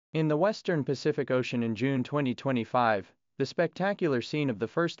In the Western Pacific Ocean in June 2025, the spectacular scene of the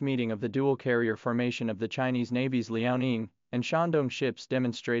first meeting of the dual-carrier formation of the Chinese Navy's Liaoning and Shandong ships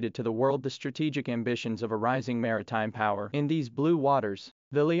demonstrated to the world the strategic ambitions of a rising maritime power. In these blue waters,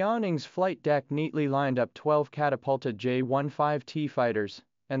 the Liaoning's flight deck neatly lined up 12 catapulted J-15T fighters,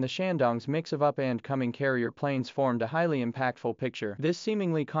 and the Shandong's mix of up and coming carrier planes formed a highly impactful picture. This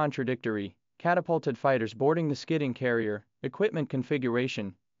seemingly contradictory, catapulted fighters boarding the skidding carrier equipment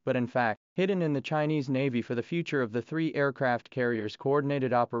configuration, but in fact, hidden in the Chinese Navy for the future of the three aircraft carriers'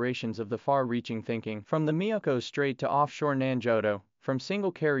 coordinated operations of the far-reaching thinking. From the Miyako Strait to offshore Nanjodo, from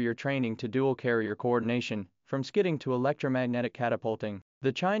single carrier training to dual carrier coordination, from skidding to electromagnetic catapulting,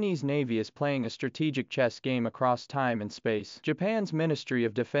 the Chinese Navy is playing a strategic chess game across time and space. Japan's Ministry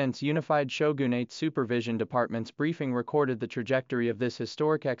of Defense Unified Shogunate Supervision Department's briefing recorded the trajectory of this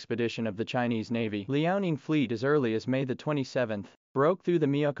historic expedition of the Chinese Navy. Liaoning fleet as early as May the 27th broke through the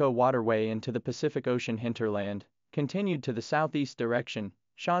Miyako waterway into the Pacific Ocean hinterland, continued to the southeast direction.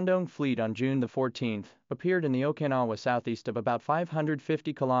 Shandong fleet on June the 14th appeared in the Okinawa southeast of about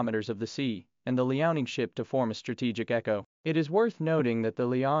 550 kilometers of the sea, and the Liaoning ship to form a strategic echo. It is worth noting that the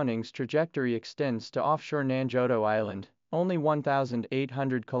Liaoning's trajectory extends to offshore Nanjodo Island, only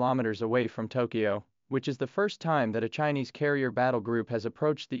 1,800 kilometers away from Tokyo, which is the first time that a Chinese carrier battle group has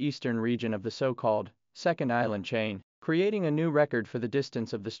approached the eastern region of the so-called second island chain, creating a new record for the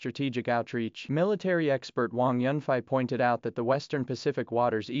distance of the strategic outreach. Military expert Wang Yunfei pointed out that the western Pacific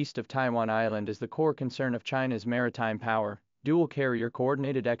waters east of Taiwan Island is the core concern of China's maritime power. Dual-carrier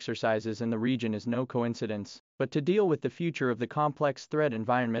coordinated exercises in the region is no coincidence, but to deal with the future of the complex threat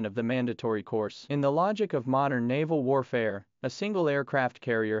environment of the mandatory course. In the logic of modern naval warfare, a single aircraft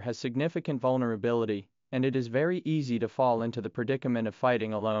carrier has significant vulnerability, and it is very easy to fall into the predicament of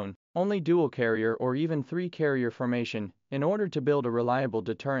fighting alone. Only dual-carrier or even three-carrier formation, in order to build a reliable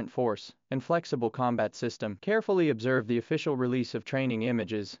deterrent force and flexible combat system. Carefully observe the official release of training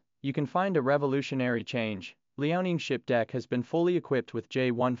images. You can find a revolutionary change. Liaoning ship deck has been fully equipped with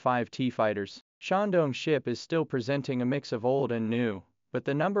J-15T fighters. Shandong ship is still presenting a mix of old and new, but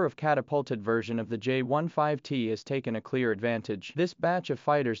the number of catapulted version of the J-15T has taken a clear advantage. This batch of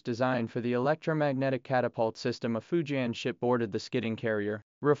fighters designed for the electromagnetic catapult system of Fujian ship boarded the skidding carrier,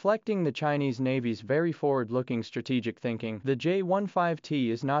 reflecting the Chinese Navy's very forward-looking strategic thinking. The J-15T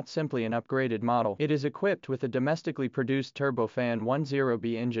is not simply an upgraded model. It is equipped with a domestically produced turbofan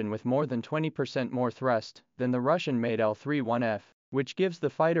 10B engine with more than 20% more thrust than the Russian-made L-31F, which gives the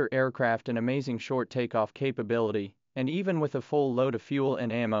fighter aircraft an amazing short takeoff capability. And even with a full load of fuel and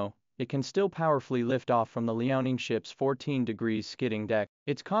ammo, it can still powerfully lift off from the Liaoning ship's 14 degrees skidding deck.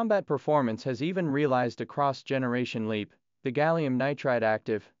 Its combat performance has even realized a cross-generation leap. The gallium nitride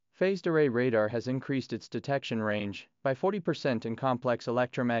active, phased array radar has increased its detection range by 40% in complex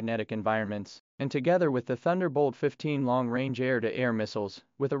electromagnetic environments, and together with the Thunderbolt 15 long-range air-to-air missiles,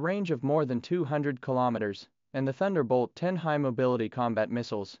 with a range of more than 200 kilometers, and the Thunderbolt 10 high-mobility combat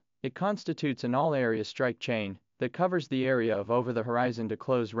missiles, it constitutes an all-area strike chain that covers the area of over-the-horizon to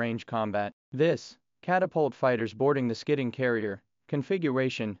close-range combat. This catapult fighters boarding the skidding carrier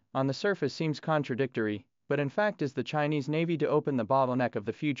configuration on the surface seems contradictory, but in fact is the Chinese Navy to open the bottleneck of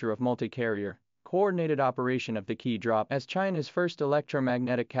the future of multi-carrier coordinated operation of the key drop. As China's first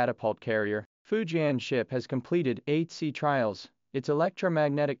electromagnetic catapult carrier, Fujian ship has completed 8 sea trials, its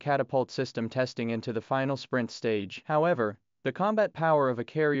electromagnetic catapult system testing into the final sprint stage. However, the combat power of a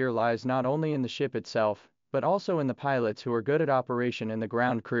carrier lies not only in the ship itself, but also in the pilots who are good at operation and the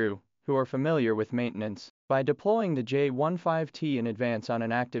ground crew, who are familiar with maintenance. By deploying the J-15T in advance on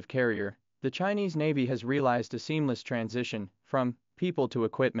an active carrier, the Chinese Navy has realized a seamless transition from people to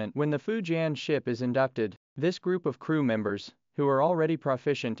equipment. When the Fujian ship is inducted, this group of crew members, who are already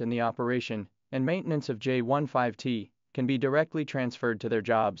proficient in the operation and maintenance of J-15T, can be directly transferred to their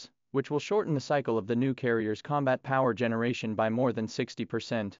jobs, which will shorten the cycle of the new carrier's combat power generation by more than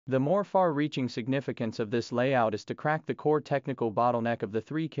 60%. The more far-reaching significance of this layout is to crack the core technical bottleneck of the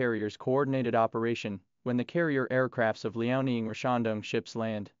three carriers' coordinated operation. When the carrier aircrafts of Liaoning or Shandong ships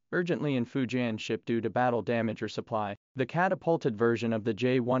land urgently in Fujian ship due to battle damage or supply, the catapulted version of the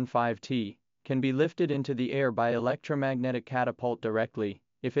J-15T can be lifted into the air by electromagnetic catapult directly.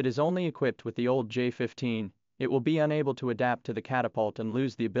 If it is only equipped with the old J-15, it will be unable to adapt to the catapult and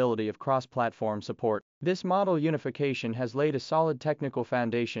lose the ability of cross-platform support. This model unification has laid a solid technical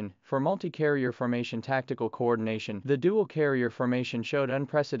foundation for multi-carrier formation tactical coordination. The dual-carrier formation showed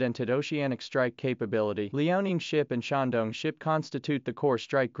unprecedented oceanic strike capability. Liaoning ship and Shandong ship constitute the core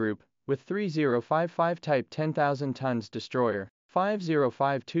strike group, with 3055 Type 10,000 tons destroyer,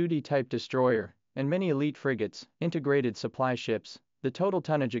 5052D Type destroyer, and many elite frigates, integrated supply ships, the total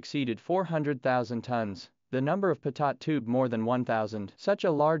tonnage exceeded 400,000 tons, the number of Patat tube more than 1,000. Such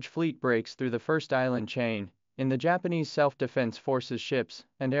a large fleet breaks through the first island chain in the Japanese self-defense forces ships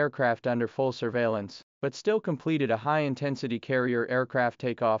and aircraft under full surveillance, but still completed a high-intensity carrier aircraft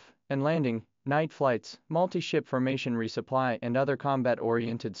takeoff and landing, night flights, multi-ship formation resupply and other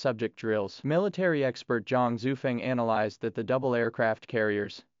combat-oriented subject drills. Military expert Zhang Zufeng analyzed that the double aircraft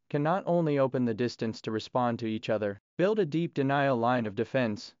carriers can not only open the distance to respond to each other, build a deep denial line of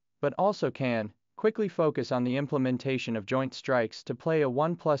defense, but also can quickly focus on the implementation of joint strikes to play a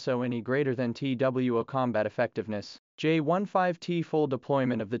 1+0 greater than TWO combat effectiveness. J-15T full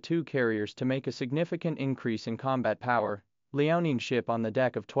deployment of the two carriers to make a significant increase in combat power. Liaoning ship on the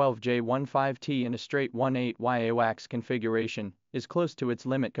deck of 12 J-15T in a straight 18 AWACS configuration is close to its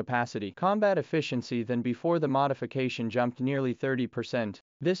limit capacity. Combat efficiency than before the modification jumped nearly 30%.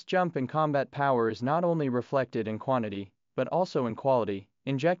 This jump in combat power is not only reflected in quantity, but also in quality,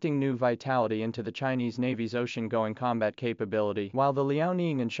 injecting new vitality into the Chinese Navy's ocean-going combat capability. While the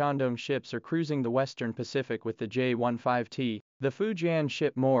Liaoning and Shandong ships are cruising the Western Pacific with the J-15T, the Fujian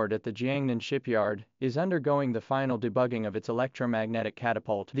ship moored at the Jiangnan shipyard is undergoing the final debugging of its electromagnetic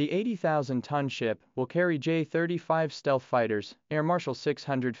catapult. The 80,000-ton ship will carry J-35 stealth fighters, Air Marshal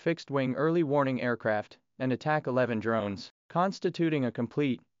 600 fixed-wing early warning aircraft, and Attack 11 drones, constituting a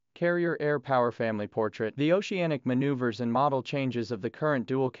complete carrier air power family portrait. The oceanic maneuvers and model changes of the current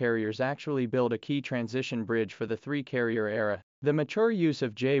dual carriers actually build a key transition bridge for the three-carrier era. The mature use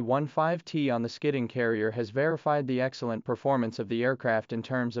of J-15T on the skidding carrier has verified the excellent performance of the aircraft in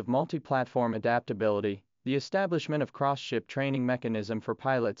terms of multi-platform adaptability, the establishment of cross-ship training mechanism for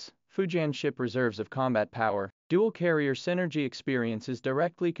pilots, Fujian ship reserves of combat power. Dual carrier synergy experience is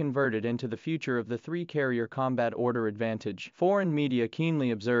directly converted into the future of the three-carrier combat order advantage. Foreign media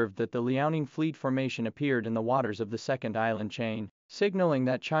keenly observed that the Liaoning fleet formation appeared in the waters of the second island chain, signaling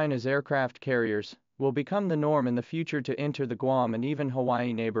that China's aircraft carriers will become the norm in the future to enter the Guam and even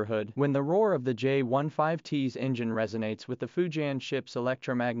Hawaii neighborhood. When the roar of the J-15T's engine resonates with the Fujian ship's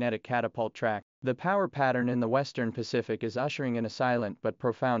electromagnetic catapult track, the power pattern in the Western Pacific is ushering in a silent but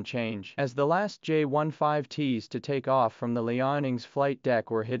profound change. As the last J-15Ts to take off from the Liaoning's flight deck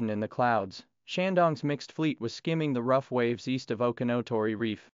were hidden in the clouds, Shandong's mixed fleet was skimming the rough waves east of Okinotori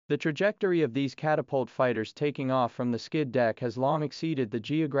Reef. The trajectory of these catapult fighters taking off from the skid deck has long exceeded the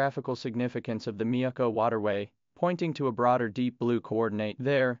geographical significance of the Miyako waterway, pointing to a broader deep blue coordinate.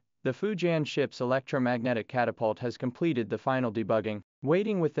 There, the Fujian ship's electromagnetic catapult has completed the final debugging,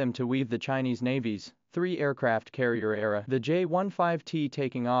 waiting with them to weave the Chinese Navy's three-aircraft carrier era. The J-15T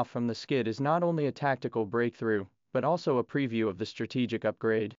taking off from the skid is not only a tactical breakthrough, but also a preview of the strategic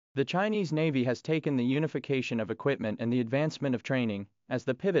upgrade. The Chinese Navy has taken the unification of equipment and the advancement of training as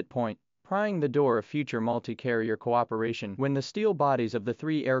the pivot point, prying the door of future multi-carrier cooperation. When the steel bodies of the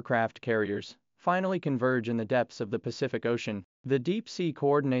three aircraft carriers finally converge in the depths of the Pacific Ocean, the deep-sea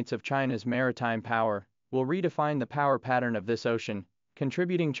coordinates of China's maritime power will redefine the power pattern of this ocean,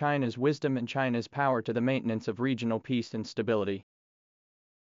 contributing China's wisdom and China's power to the maintenance of regional peace and stability.